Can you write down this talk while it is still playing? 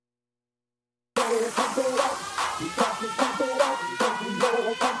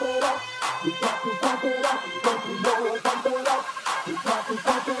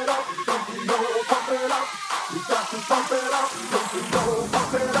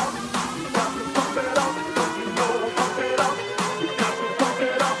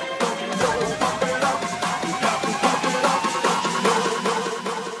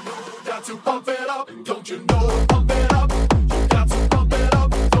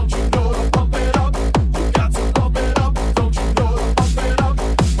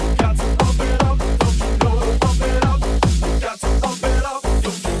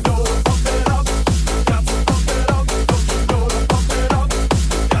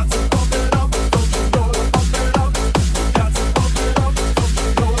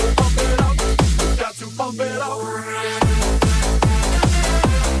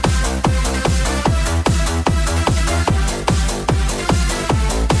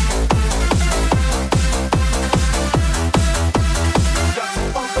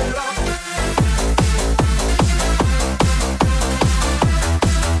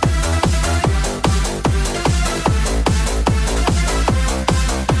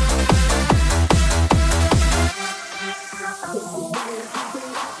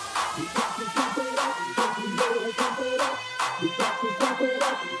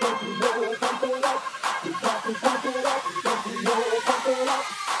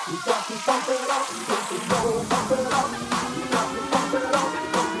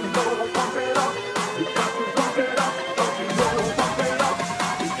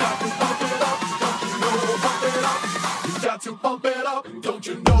Pump it up,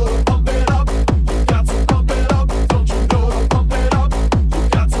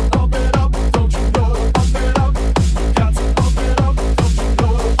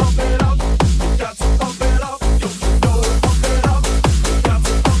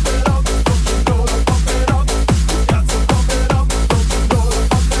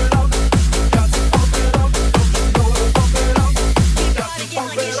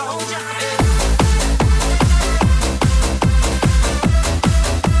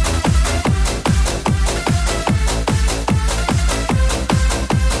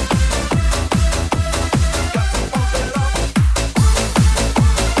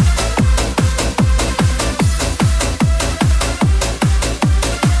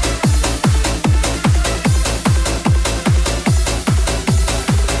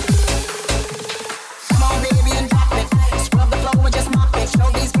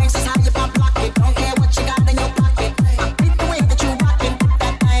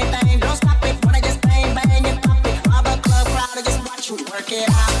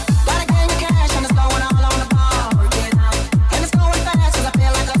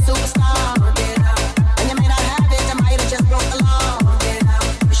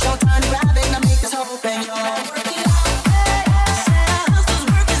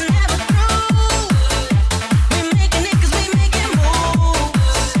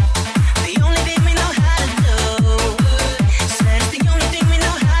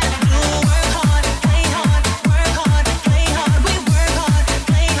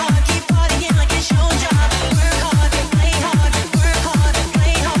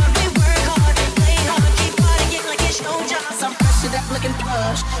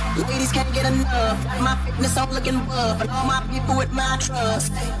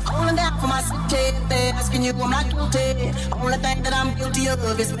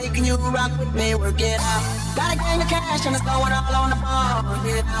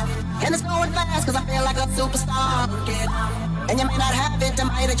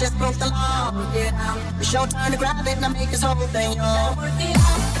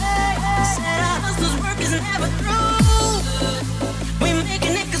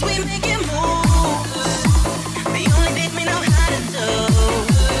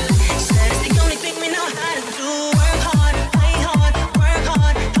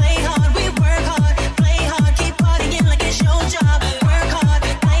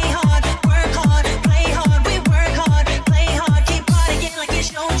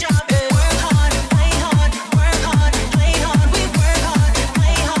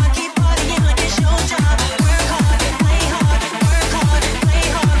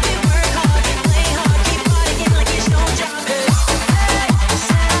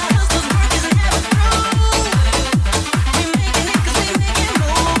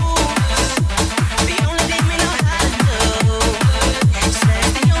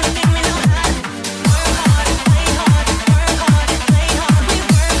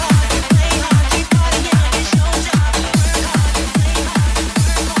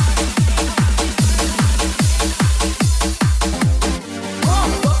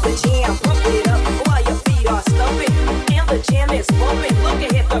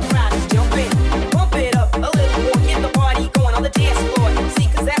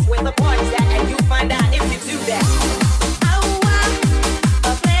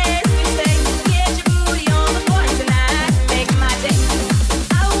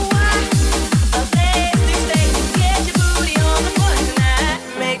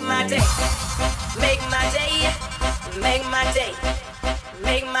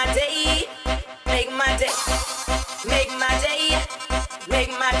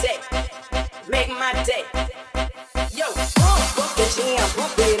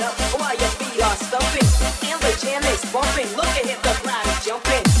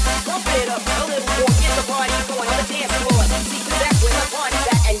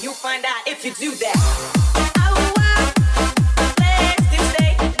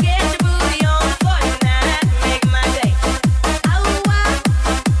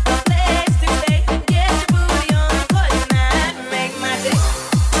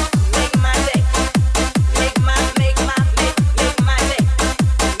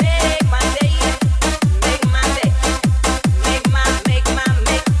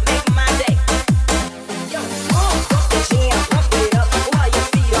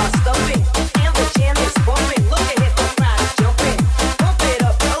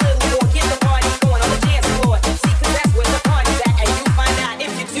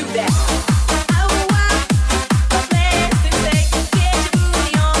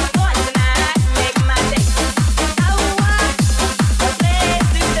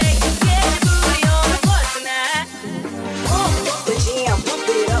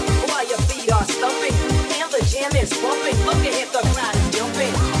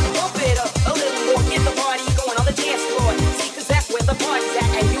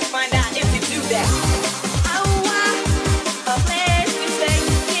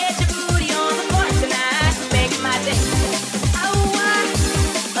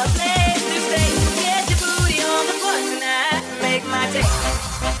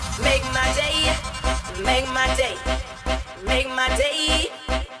 make my day,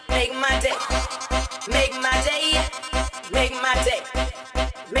 make my day, make my day, make my day,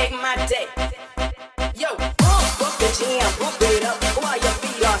 make my day. Yo, bump the jam, bump it up while your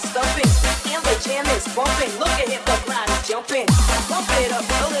feet are stumping, and the jam is bumping. Look ahead, the crowd is jumping. Bump it up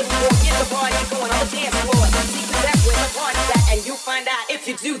a little more, get the party going on the dance floor. See, 'cause that's where the party's at, and you find out if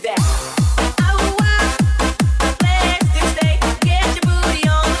you do that.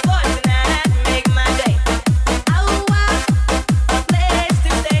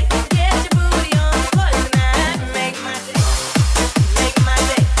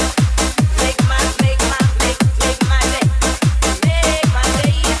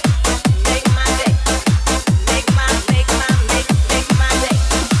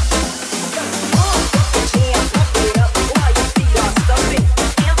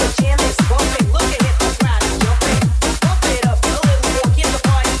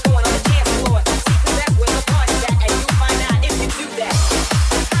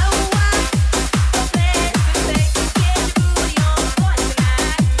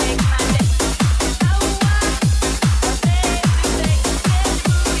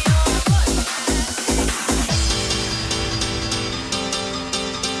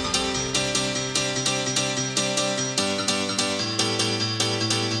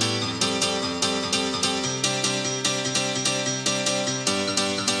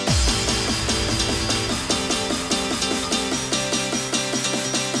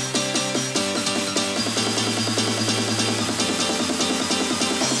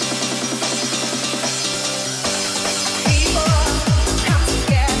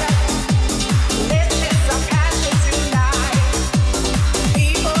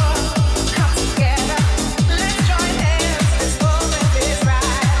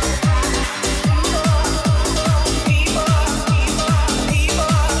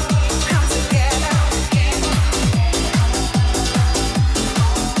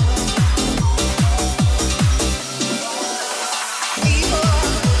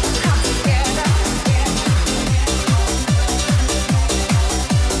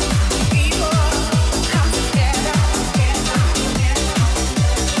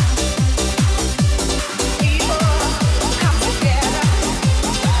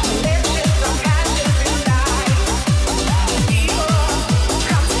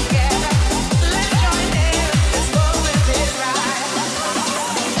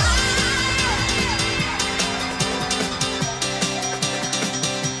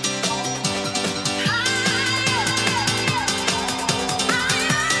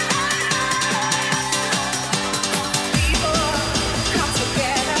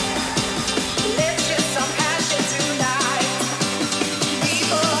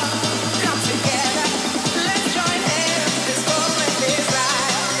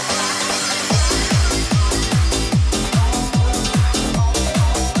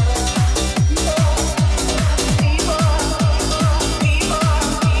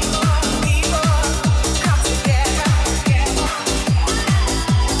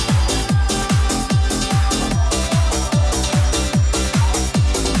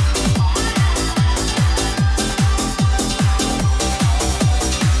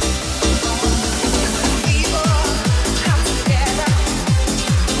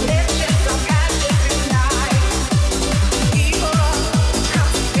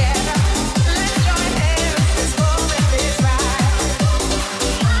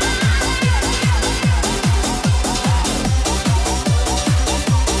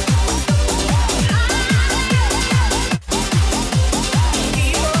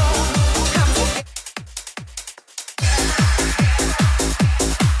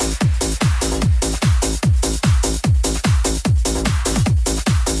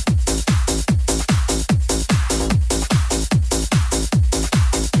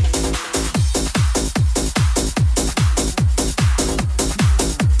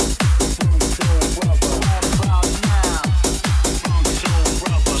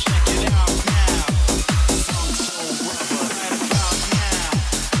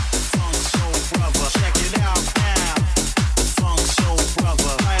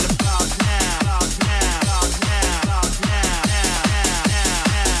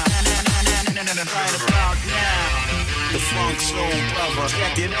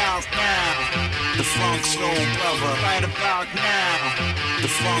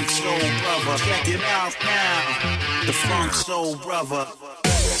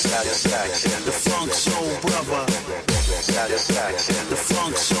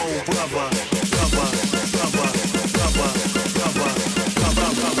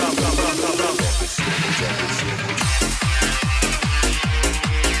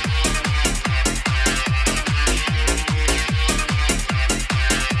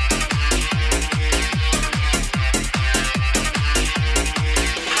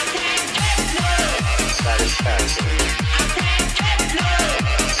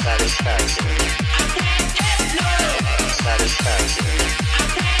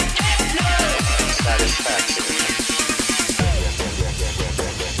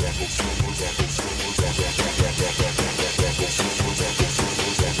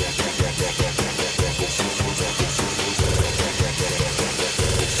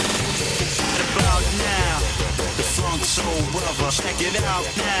 check it out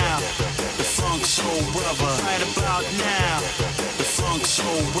now. The funk soul brother, right about now. The funk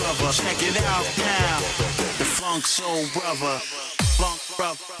soul brother, check it out now. The funk soul brother, funk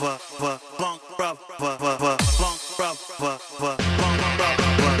brother, funk brother, funk brother, funk brother.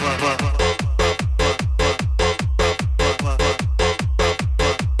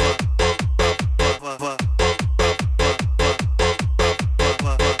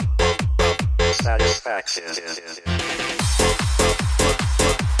 Satisfaction.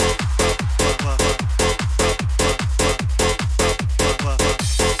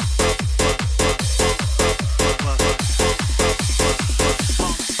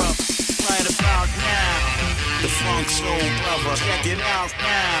 Funk soul brother, check it out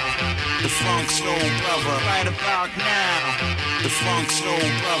now. The funk soul brother, right about now. The funk soul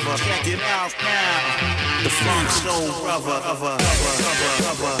brother, check it out now. The funk soul brother,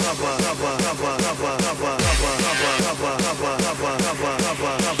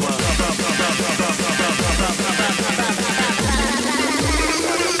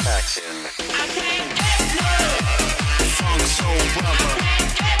 Satisfaction. I can't get no. The funk soul brother.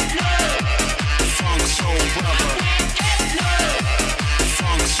 Funk soul brother,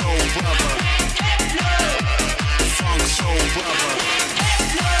 funk soul brother, funk soul brother.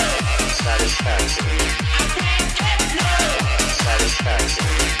 Satisfaction.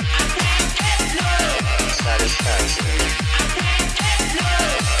 Satisfaction.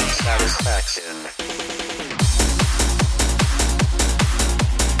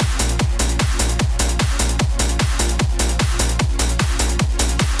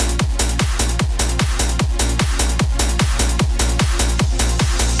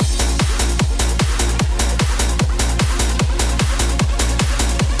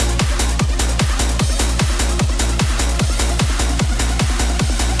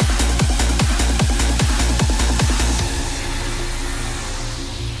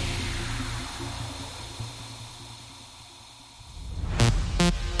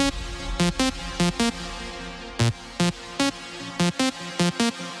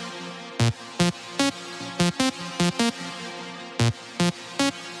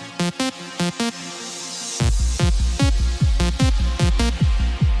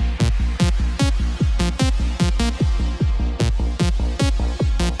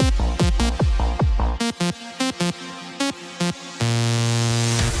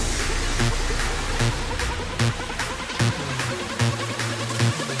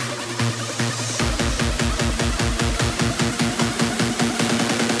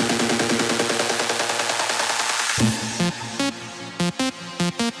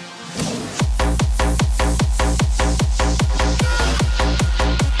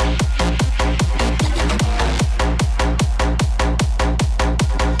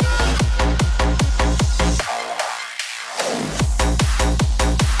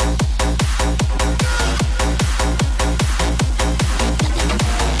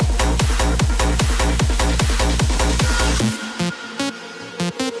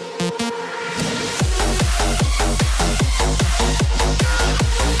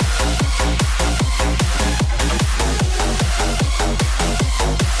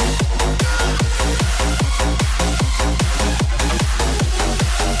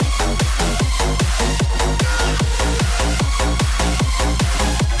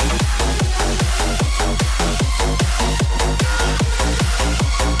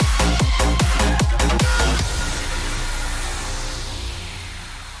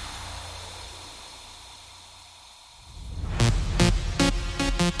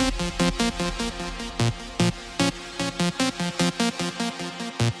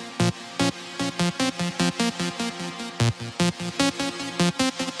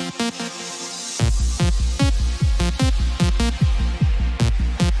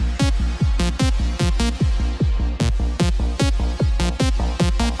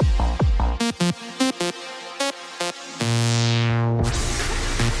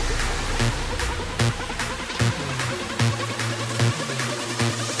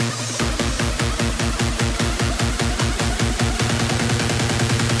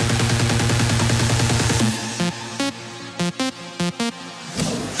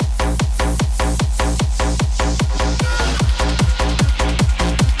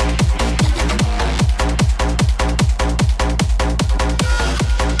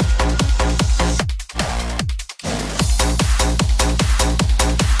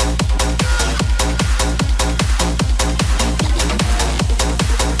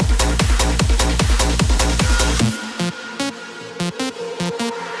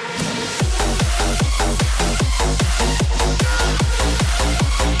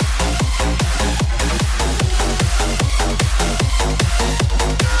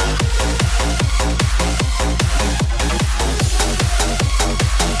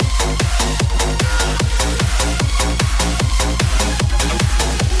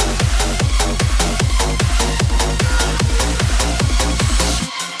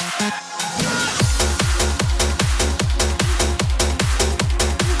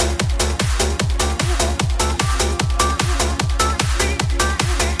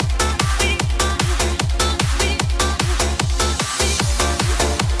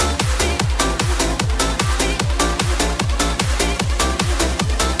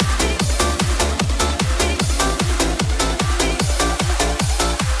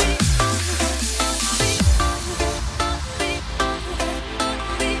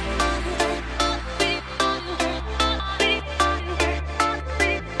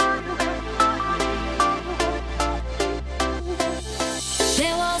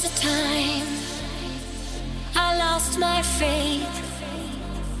 lost my faith.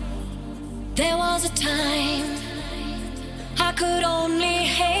 There was a time I could only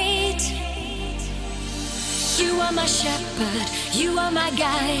hate. You are my shepherd, you are my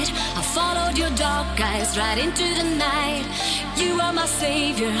guide. I followed your dark eyes right into the night. You are my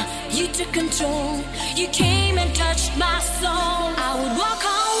savior, you took control. You came and touched my soul. I would walk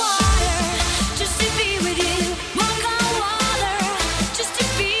on water just to be with you. Walk on water just to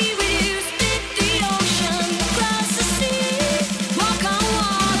be with you. Split the ocean, cross the sea. Walk on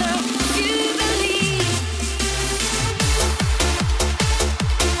water if you believe.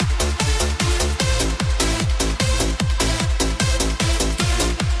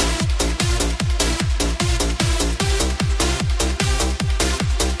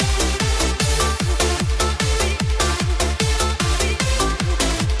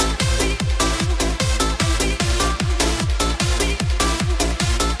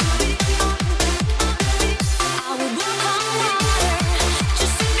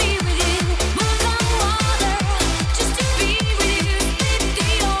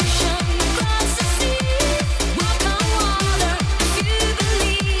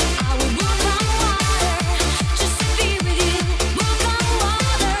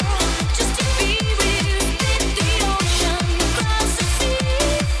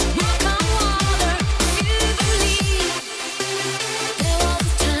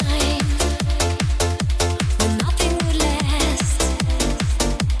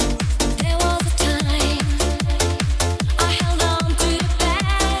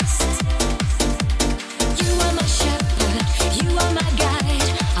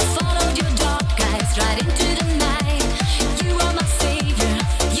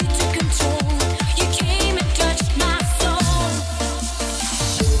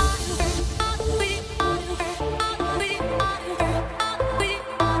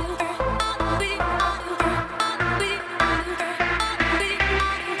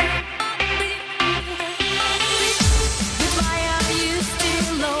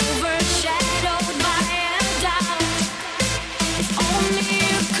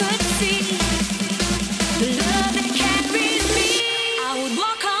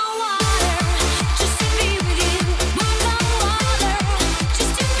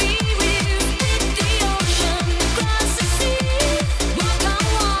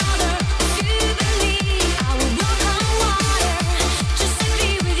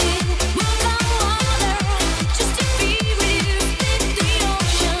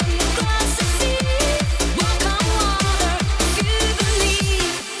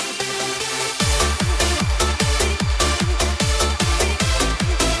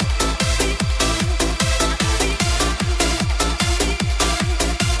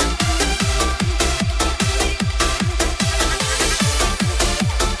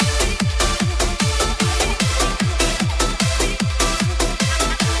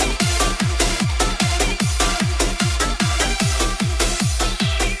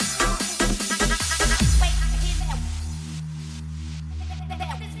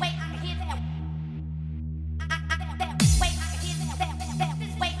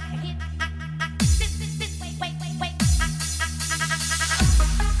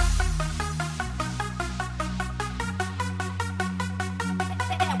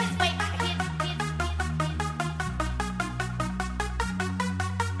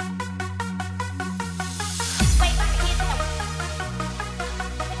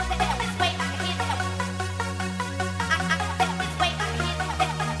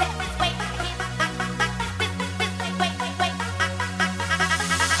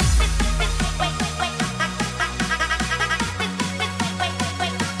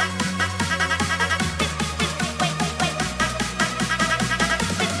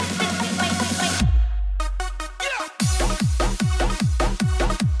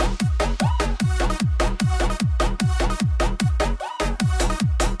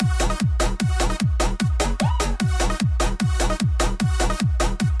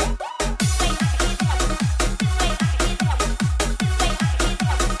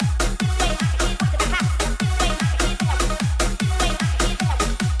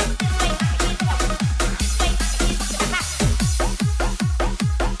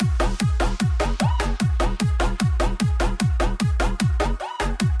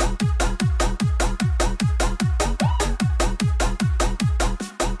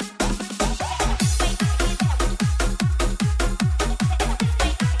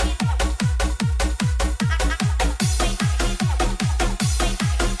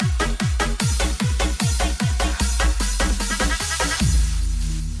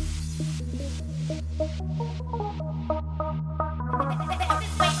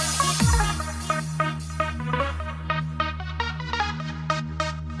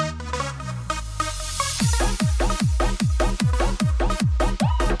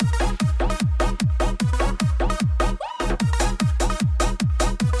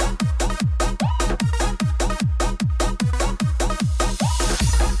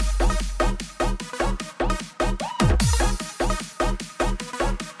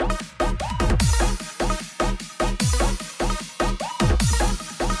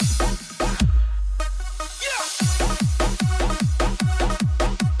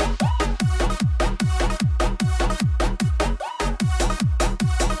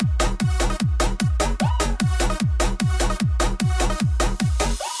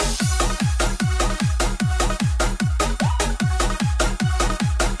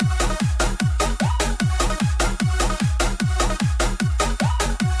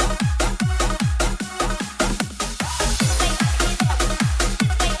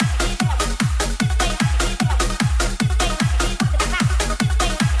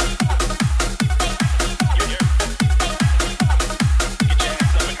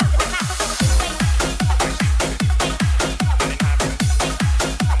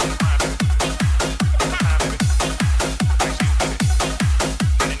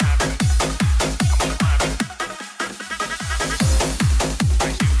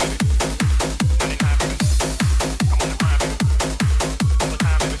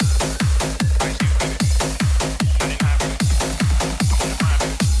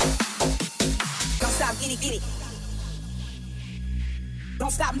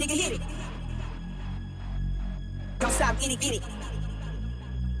 nigga, hit it. Don't stop, get it.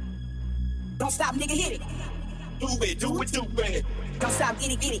 Don't stop, nigga, hit it. Do it. Don't stop, get it. Don't stop,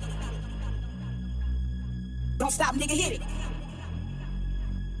 nigga, hit it. Don't stop, get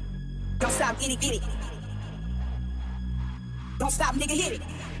it. Don't stop, nigga, hit it.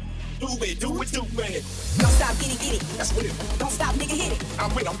 Do it. Don't stop, get it. That's what it. Don't stop, nigga, hit it.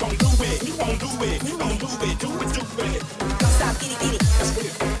 I'm with, I'm gon' do it. You gon' do it. Do it. Don't stop, get it. That's what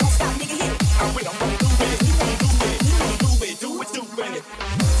it. Don't stop, nigga, hit it. I'm with, I'm gon' do it. You gon' do it. Do it.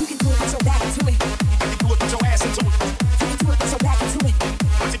 You can do it with your back into it. I can do it with your ass into it. You can do it with your back into it. I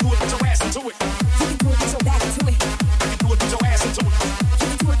can do it with your ass into it. You can do it with your back into it. I can do it with your ass into it. You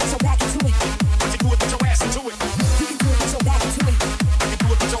can do it with your back into it. I can do it with your ass into it. You can do it with your back into it. I can do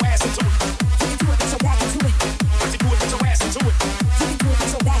it with your ass into it. You can do it with your back into it. I can do it with your ass into it. You can do it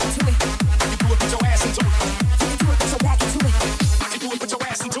with your back into it. I can do it with your ass into it. You can do it with your back into it. I can do it with your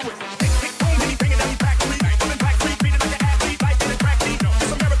ass into it. Boom, then he bring it down, back to me. I'm in Black Creek, beating like an athlete, like in a track meet.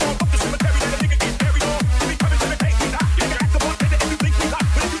 It's a marathon, up the cemetery, that a nigga get carried on. You be coming to the paint, we hot. You nigga act the one, baby, if you think we hot.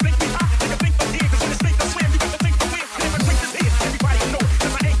 But if you think we hot, nigga think for here, 'cause when it's think to swim, you got to think to win. And if I drink this here, everybody will know it,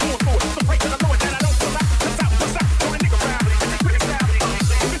 'cause I ain't going for it. So pray to the Lord that I don't pull out. What's out, throw a nigga rowdy. And quit his rowdy. You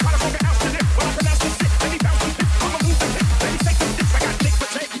can try to broke a house to this, when I pronounce this shit, let me bounce this bitch. I'ma move this hit, let me take this dick. I got dick for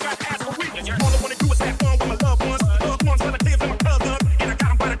take, you got ass for real. All I wanna do is have fun with my loved ones. Loved ones, relatives, and my cousins. And I got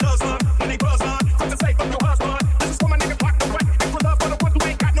them by the dozen. When they buzz on, something say fuck your husband. This is for my niggas locked away. And for love for the ones who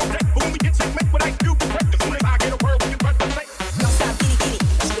ain't got no debt. But when we get checkmate with ice, you be quick. 'Cause soon as I get a word, we can run the play. Don't stop, get it.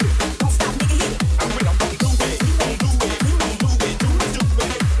 That's what it. Don't stop, nigga, hit it. I'm with, I'm gon' do it. You gon' do it.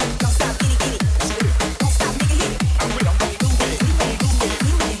 Don't stop, get it. That's what it. Don't stop, nigga, hit it. I'm with, I'm gon' do it. You gon' do it.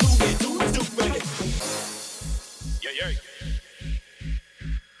 Yeah.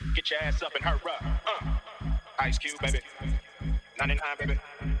 Get your ass up and hurry up. Ice Cube, baby. 99, baby.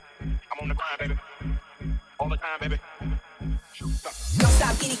 I'm on the grind, baby. All the time, baby. Don't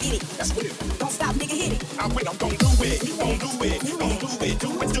stop, get it. That's what it. Don't stop, nigga, hit it. I'm with, I'm gon' do it. You gon' do it. Don't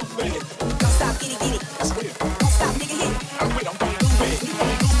stop, get it. That's what it. Don't stop, nigga, hit it. I'm with, I'm gon' do it. You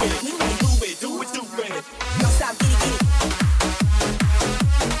gon' do it. Don't stop, get it.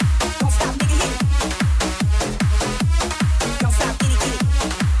 Don't stop, nigga, hit it. Don't stop, get it.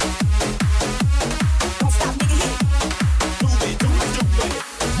 Don't stop, nigga, hit it.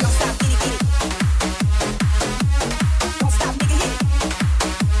 Don't stop, get it. Don't stop, nigga, hit it.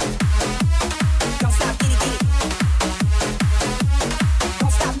 Don't stop, get it.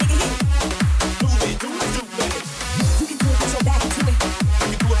 Don't stop, nigga, hit it. You can do it with your back into it. I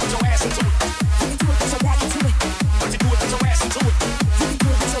can do it with your ass into it. You can do it with your back into it. I can do it with your ass into it. You can do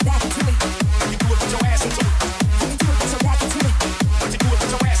it with your back into it. I can do it with your ass into it. You can do it with your back into it. I can do it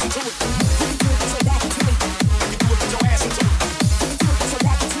with your ass into it. You can do it with your back into it. I can do it with your ass into it. You can do it with your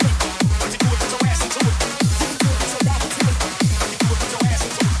back into it. I can do it with your ass into it. You can do it with your back into it. I can do it with your ass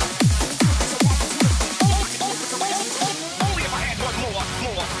into it. Only if I had one more.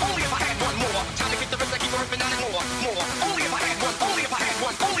 Only if I had one more. Time to get the rest, I keep ripping down the more. Only if I had one. Only if I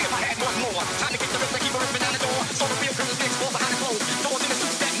had one more. Time to get the rest, I keep ripping down the door. So the real criminals next door behind the clothes. Doors in the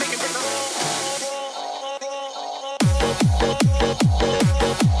suits that make it rip.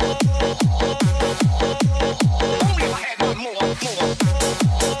 Only if I had one more.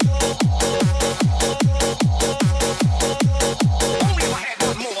 Only if I had one more. Only if I had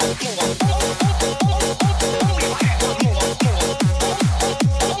one more. Only if I had one more.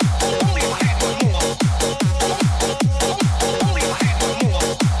 Only if I had one more.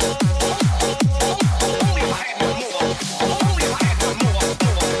 Only if I had one more. Only if I had one more.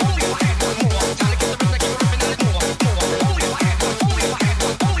 Only if I had one more. Time to get the rest, I keep ripping down the door. Only if I had one. Only if I had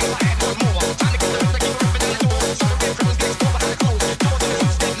one. Only if I had one more. Time to get the rest, I keep ripping down the door. So the real criminals next door behind the clothes. Doors in the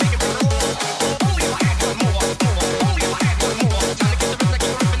suits that make it rip. Only if I had one more. Only if I had one more. Time to get the rest, I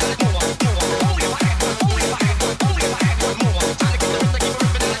keep ripping down the door. Only if I had one. Only if I had one. Only if I had one more. Time to get the rest, I keep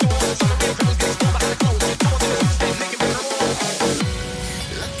ripping down the door. So the real criminals next door behind the clothes. Doors in the suits that make it rip.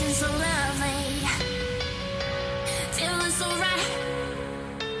 Looking so lovely, feeling so right.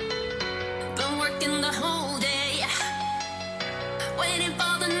 Been working the whole day, waiting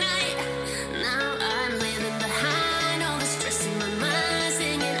for the night. Now I'm leaving behind all the stress in my mind,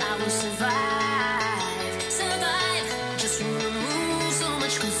 singing I will survive. Just wanna move so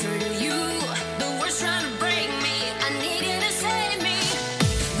much closer to you. The world's trying to break me, I need you to save me.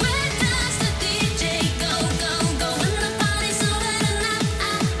 Where does the DJ go when the party's over tonight?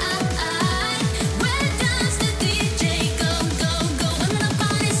 Where does the DJ go when the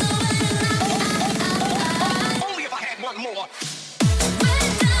party's over tonight? Only if I had one more. Where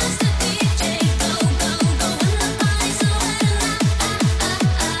does the DJ go when the party's over tonight?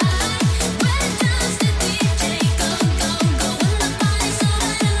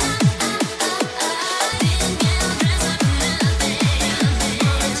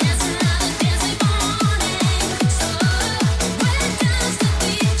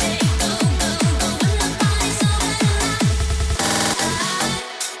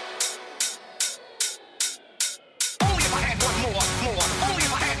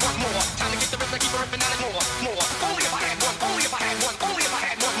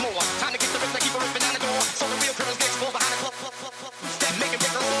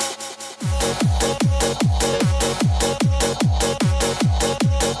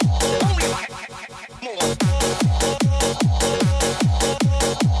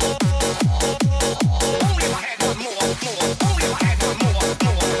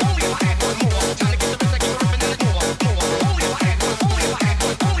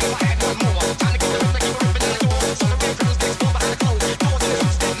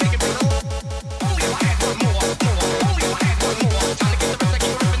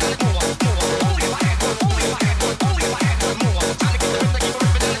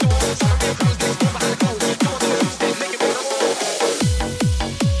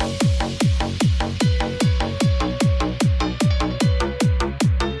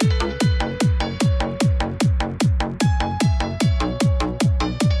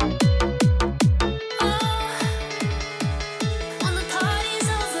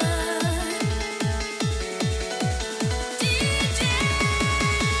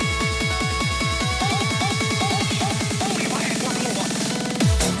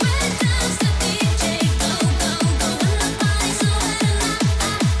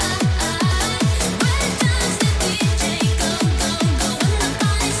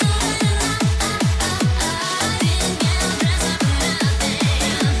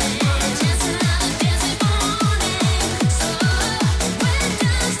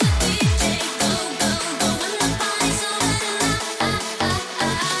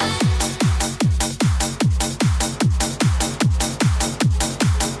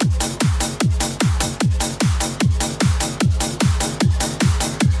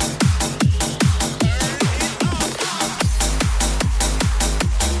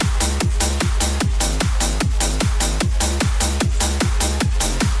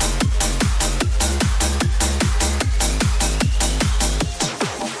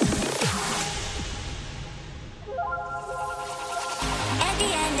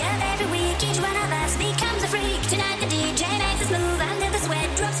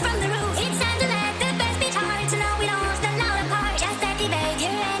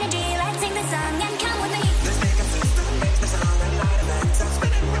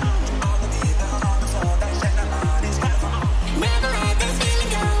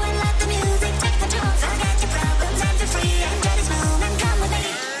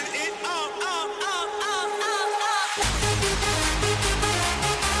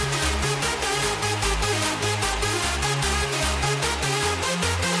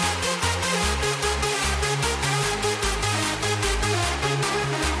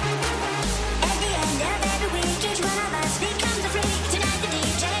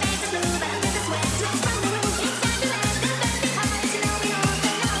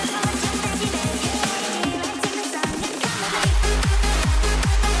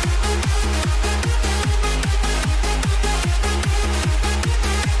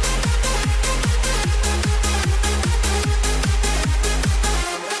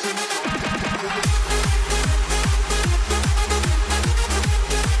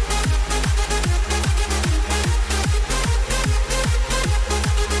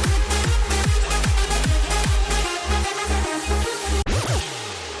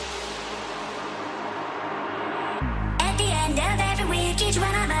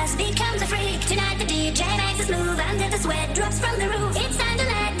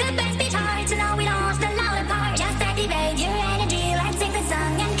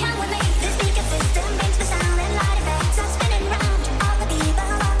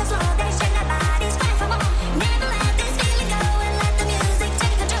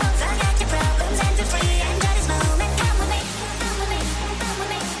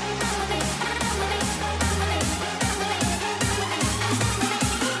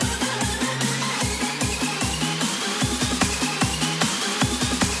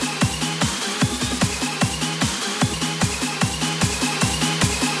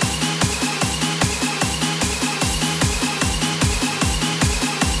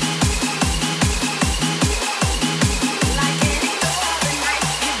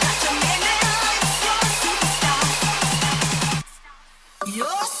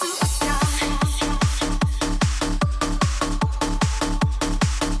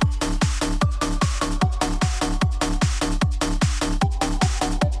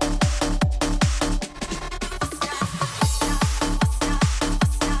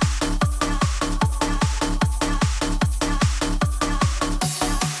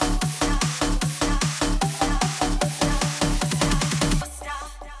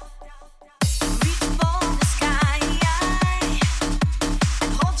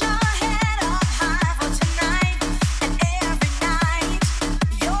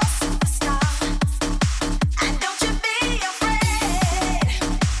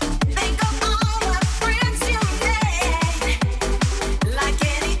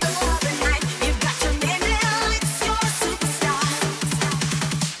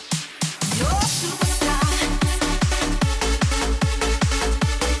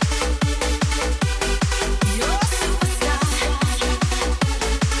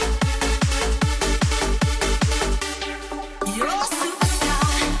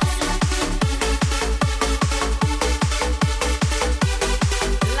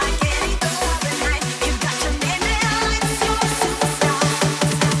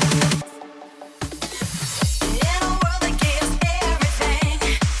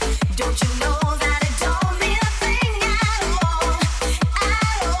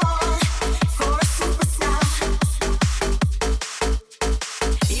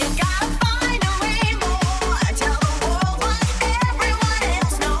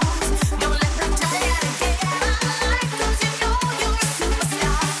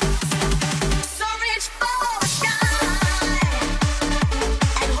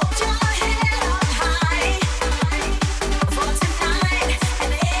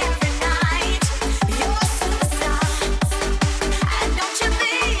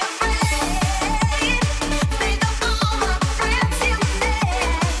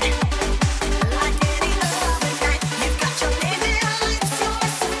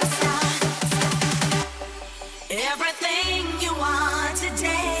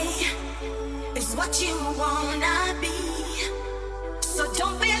 what you wanna be. So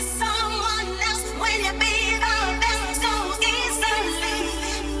don't be someone else when you be the best so easily.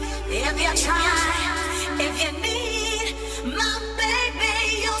 If you try, if you need my baby,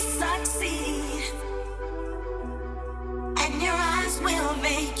 you'll succeed. And your eyes will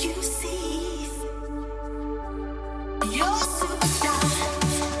make you see you're a superstar.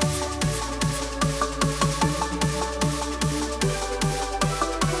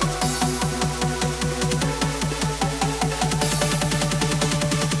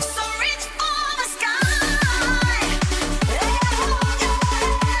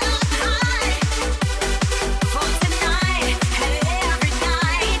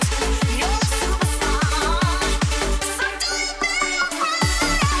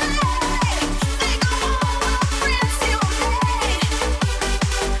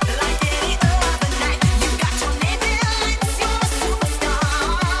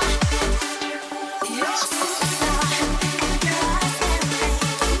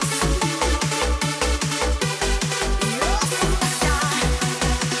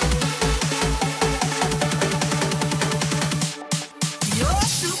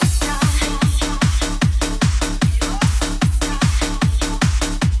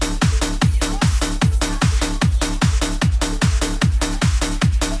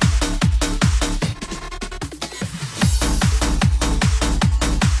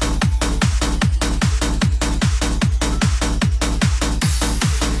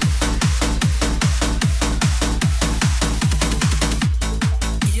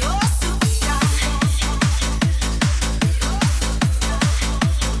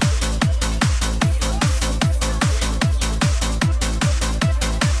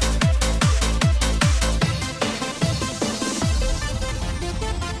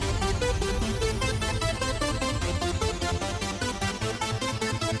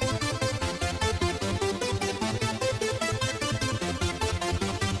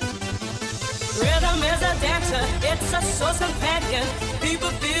 It's a source companion. People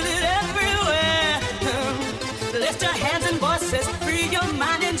feel it everywhere. Lift your hands and voices, free your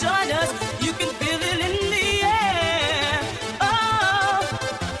mind and join us. You can feel it in the air. Oh,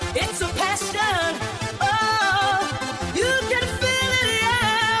 it's a passion. Oh, you can feel it,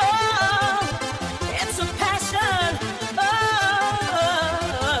 yeah. Oh, it's a passion.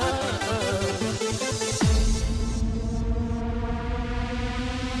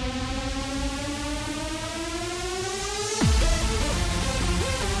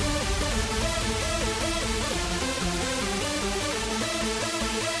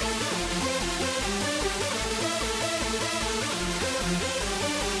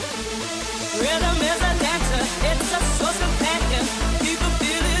 Rhythm is a dancer, it's a source companion. People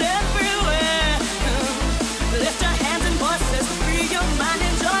feel it everywhere. Lift your hands and voices, free your mind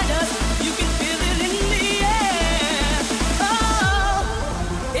and join us. You can feel it in the air. Oh,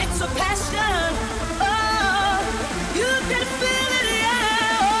 it's a passion. Oh, you can feel it,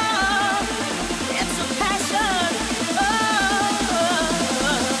 yeah. Oh, it's a passion.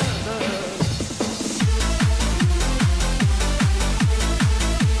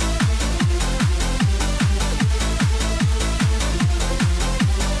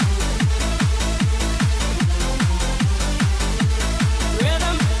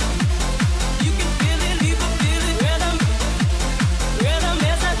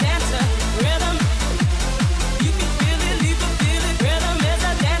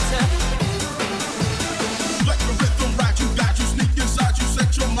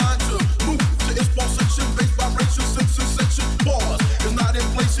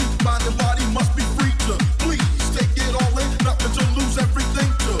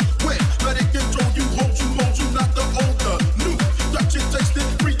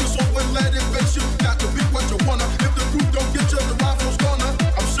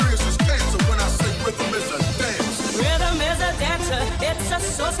 It's a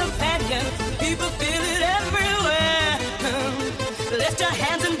source companion. People feel it everywhere. Lift your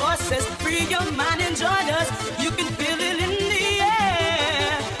hands and voices, free your mind and join us. You can feel it in the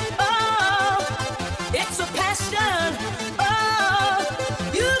air. Oh, it's a passion. Oh,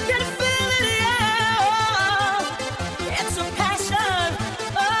 you can feel it, yeah. Oh, it's a passion.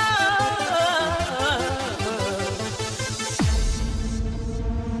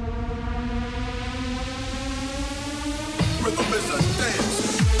 Rhythm is a dance.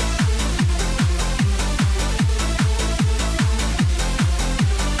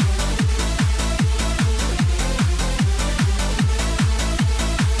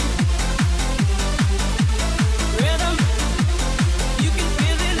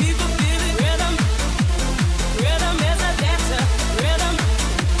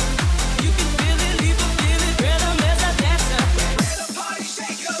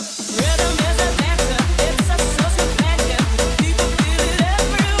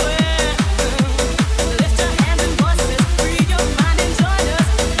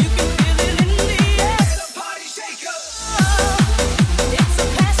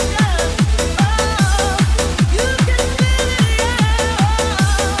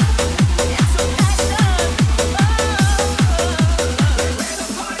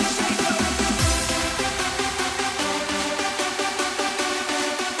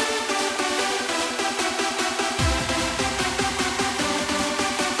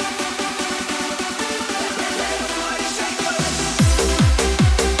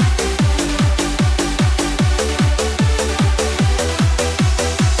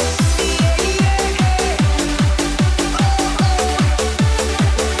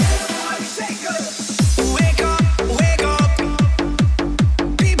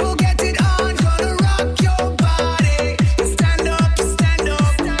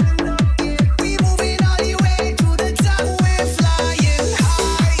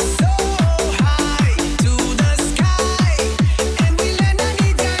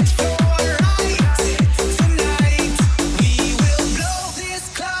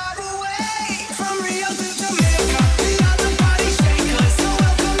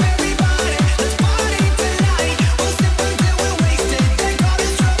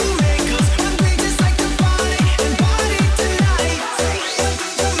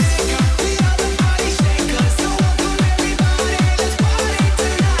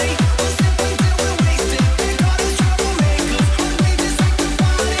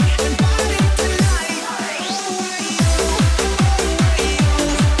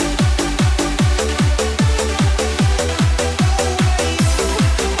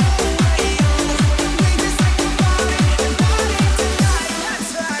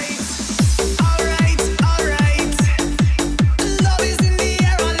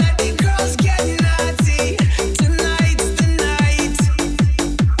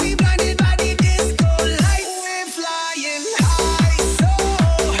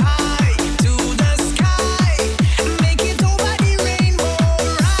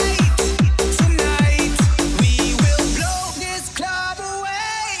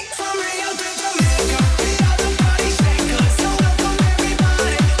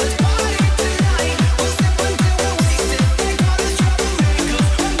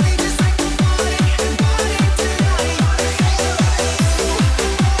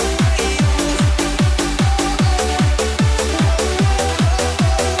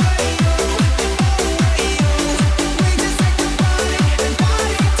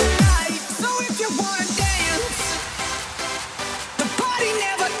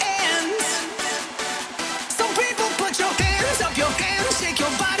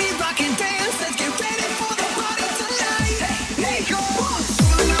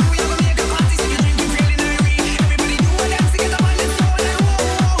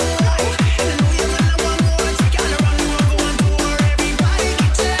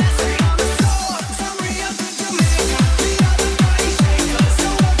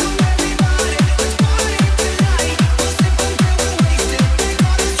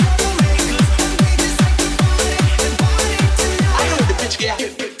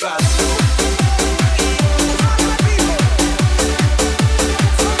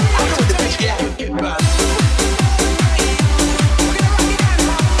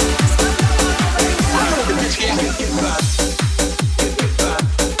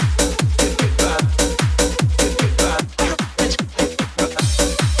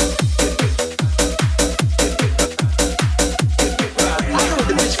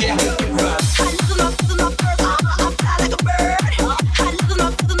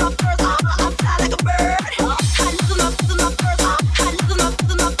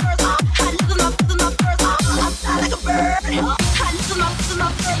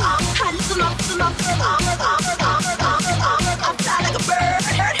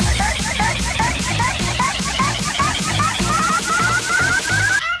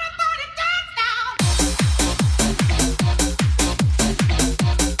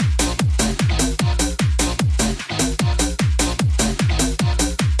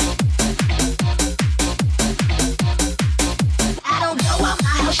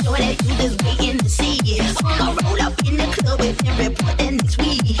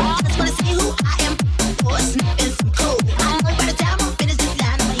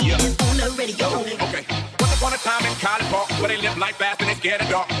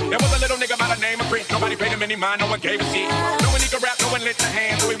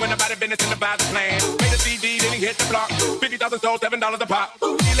 $7 a pop.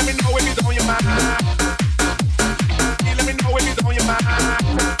 Let me know if he's on your mind. Let me know if he's on your mind.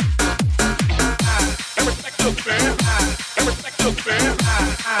 And respect to the fam. And respect to the fam.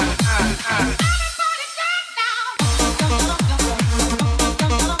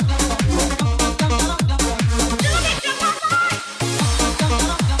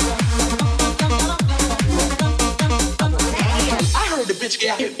 I heard the bitch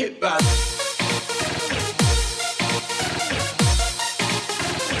get hit by.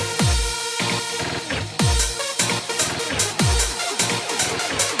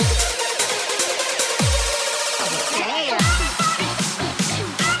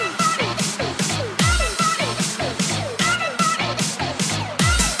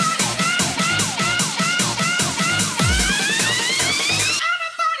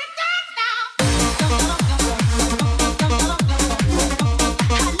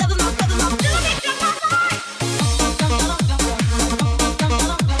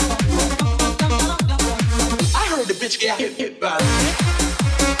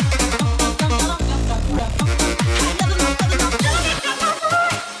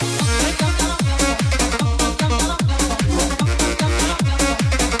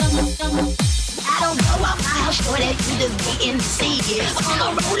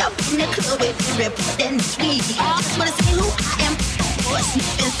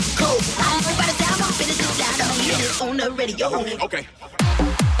 Okay.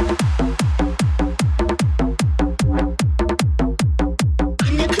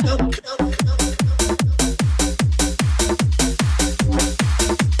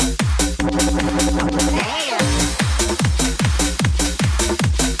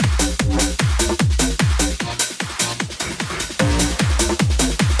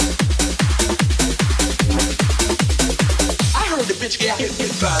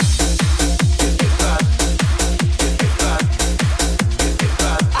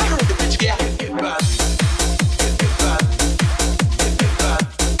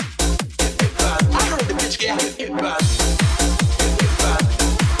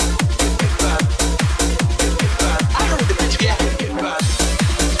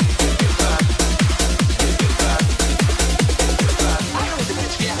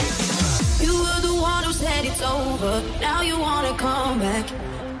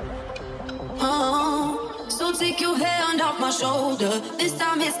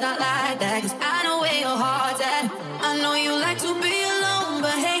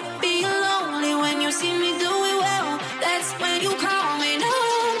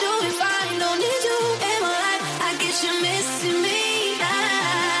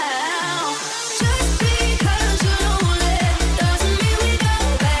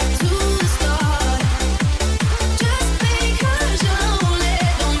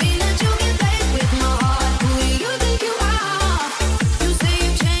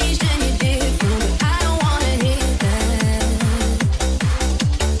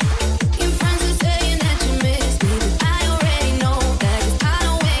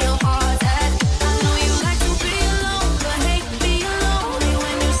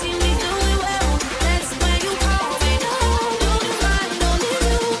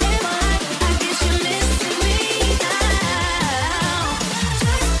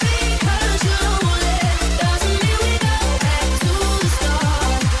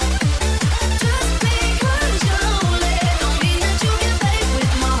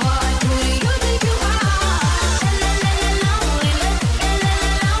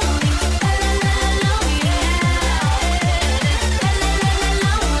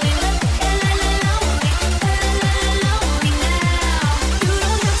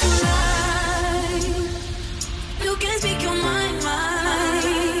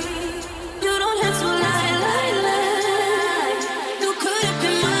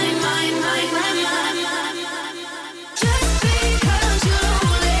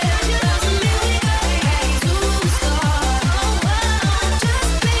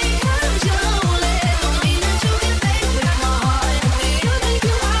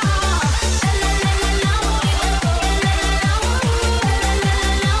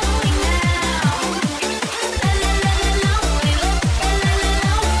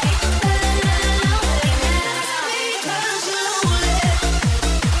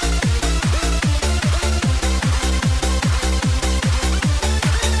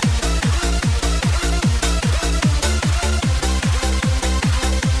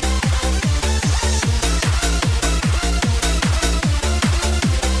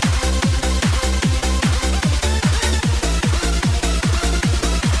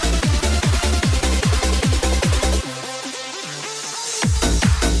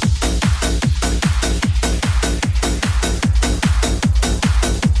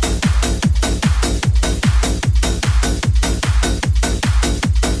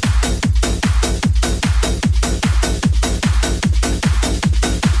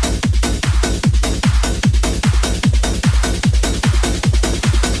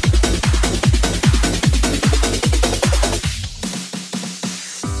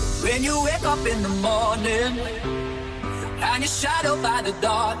 you wake up in the morning and you're shadowed by the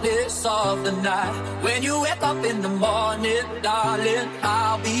darkness of the night. When you wake up in the morning, darling,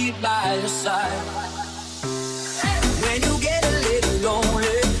 I'll be by your side. When you get a little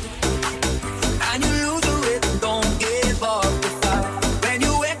lonely and you lose the rhythm, don't give up the fight. When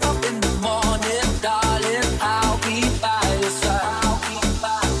you wake up in the morning, darling, I'll be by your side. I'll be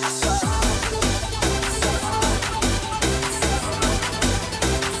by your side.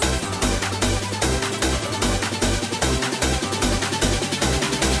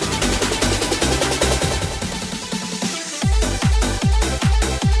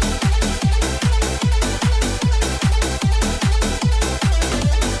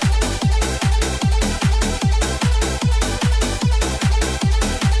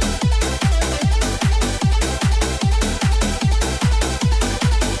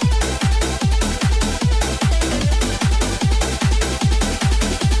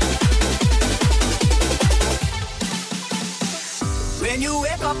 When you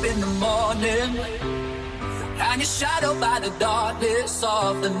wake up in the morning and you're shadowed by the darkness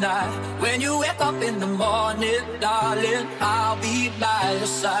of the night. When you wake up in the morning, darling, I'll be by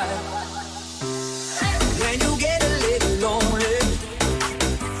your side. When you get a little lonely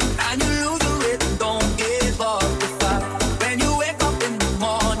and you lose the rhythm, don't give up the fight. When you wake up in the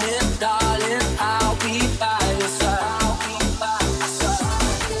morning, darling, I'll be by your side. I'll be by your side.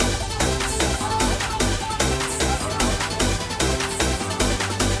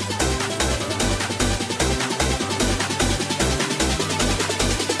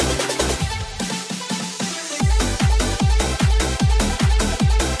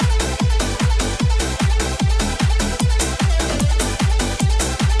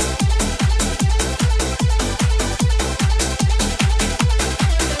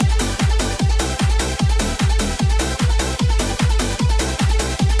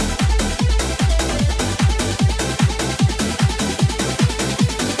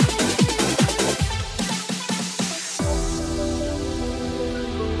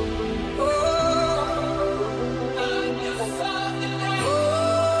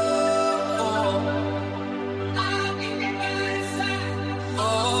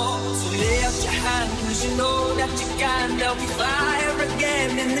 So lift your hand, 'cause you know that you can. There'll be fire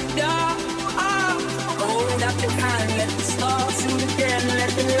again in the dark. Hold up your hand, let the stars shoot again.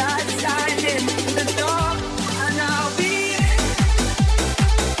 Let the light shine in the dark, and I'll be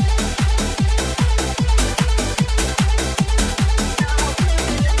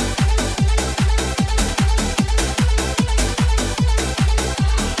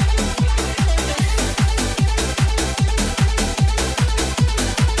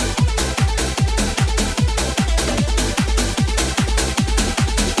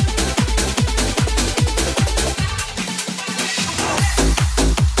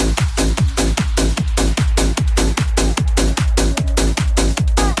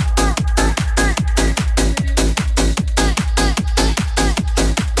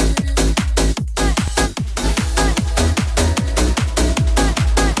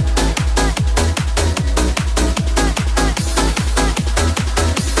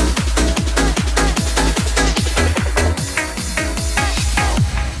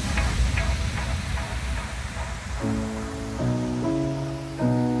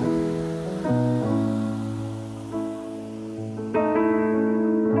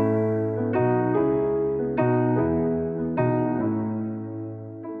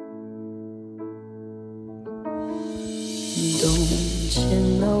Don't you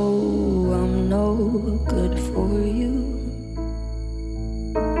know I'm no good for you?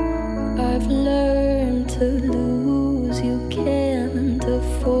 I've learned to lose, you can't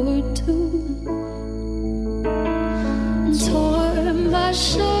afford to. Tore my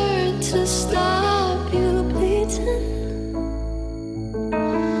shirt to stop you bleeding,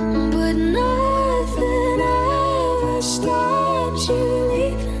 but nothing ever stops you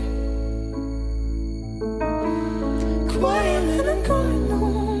leaving. Quiet when I'm going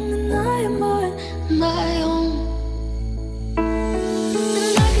home, and I am on my own.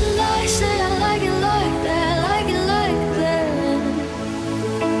 And I can lie, say I like it like that, like it like that.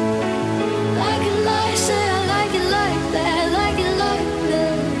 I can lie, say I like it like that, like it like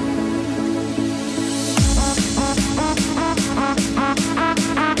that.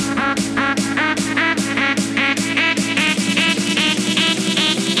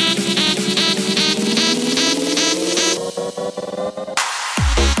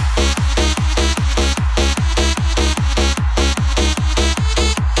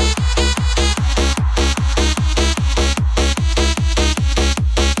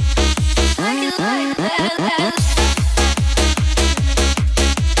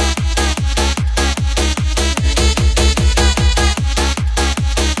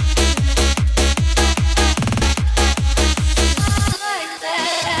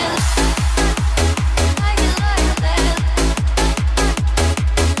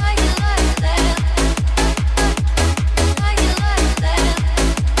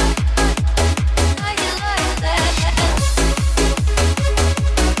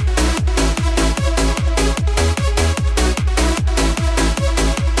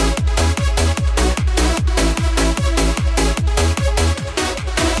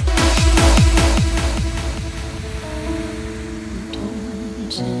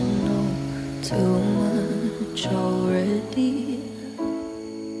 don't you know too much already?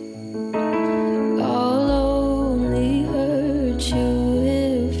 I'll only hurt you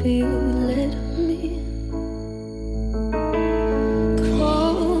if you let me.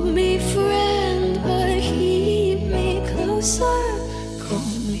 Call me friend, but keep me closer. Call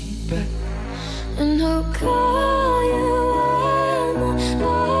me back, and I'll call you when the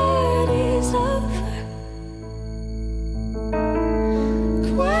party's over.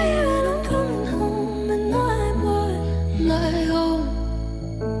 Quiet when I'm coming home, and I'm on my own.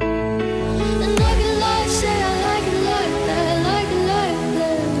 And I can lie, say I like it like that, like it like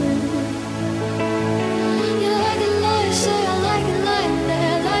that. Yeah, I can lie, say I like it like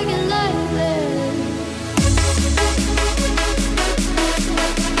that, like it like that.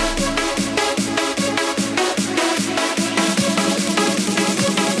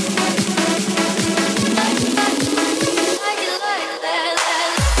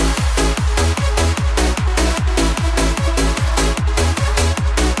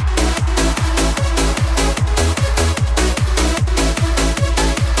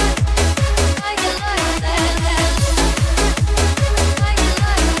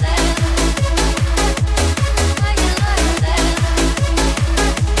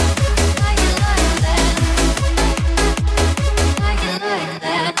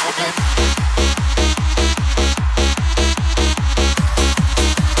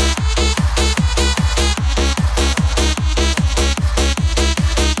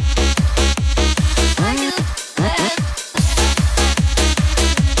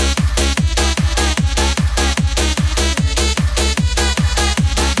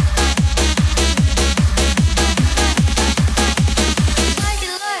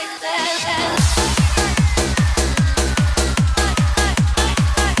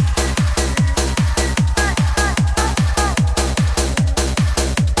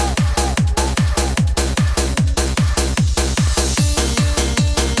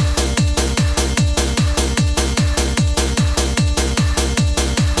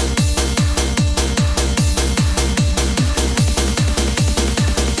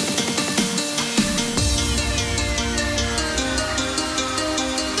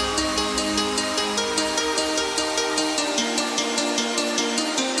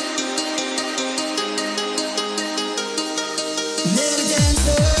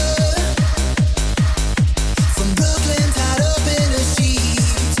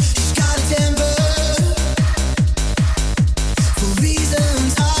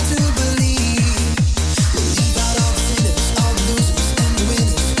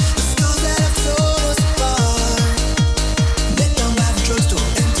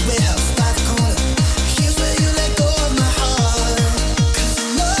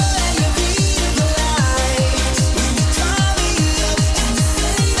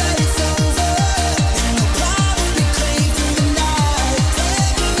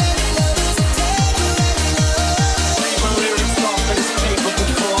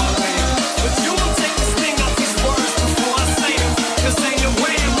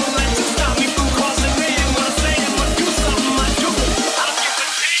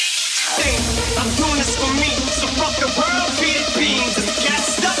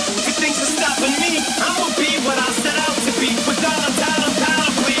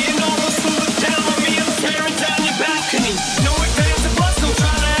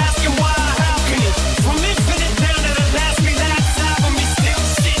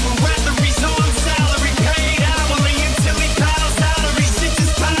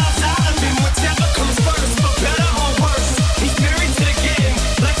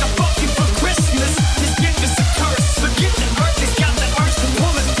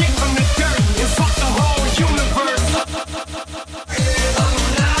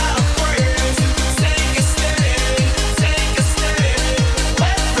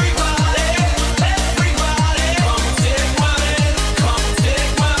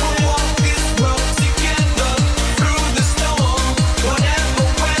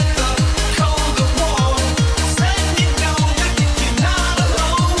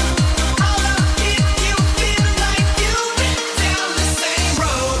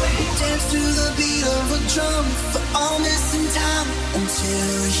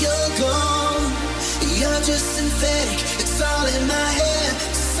 Until you're gone, you're just synthetic. It's all in my head.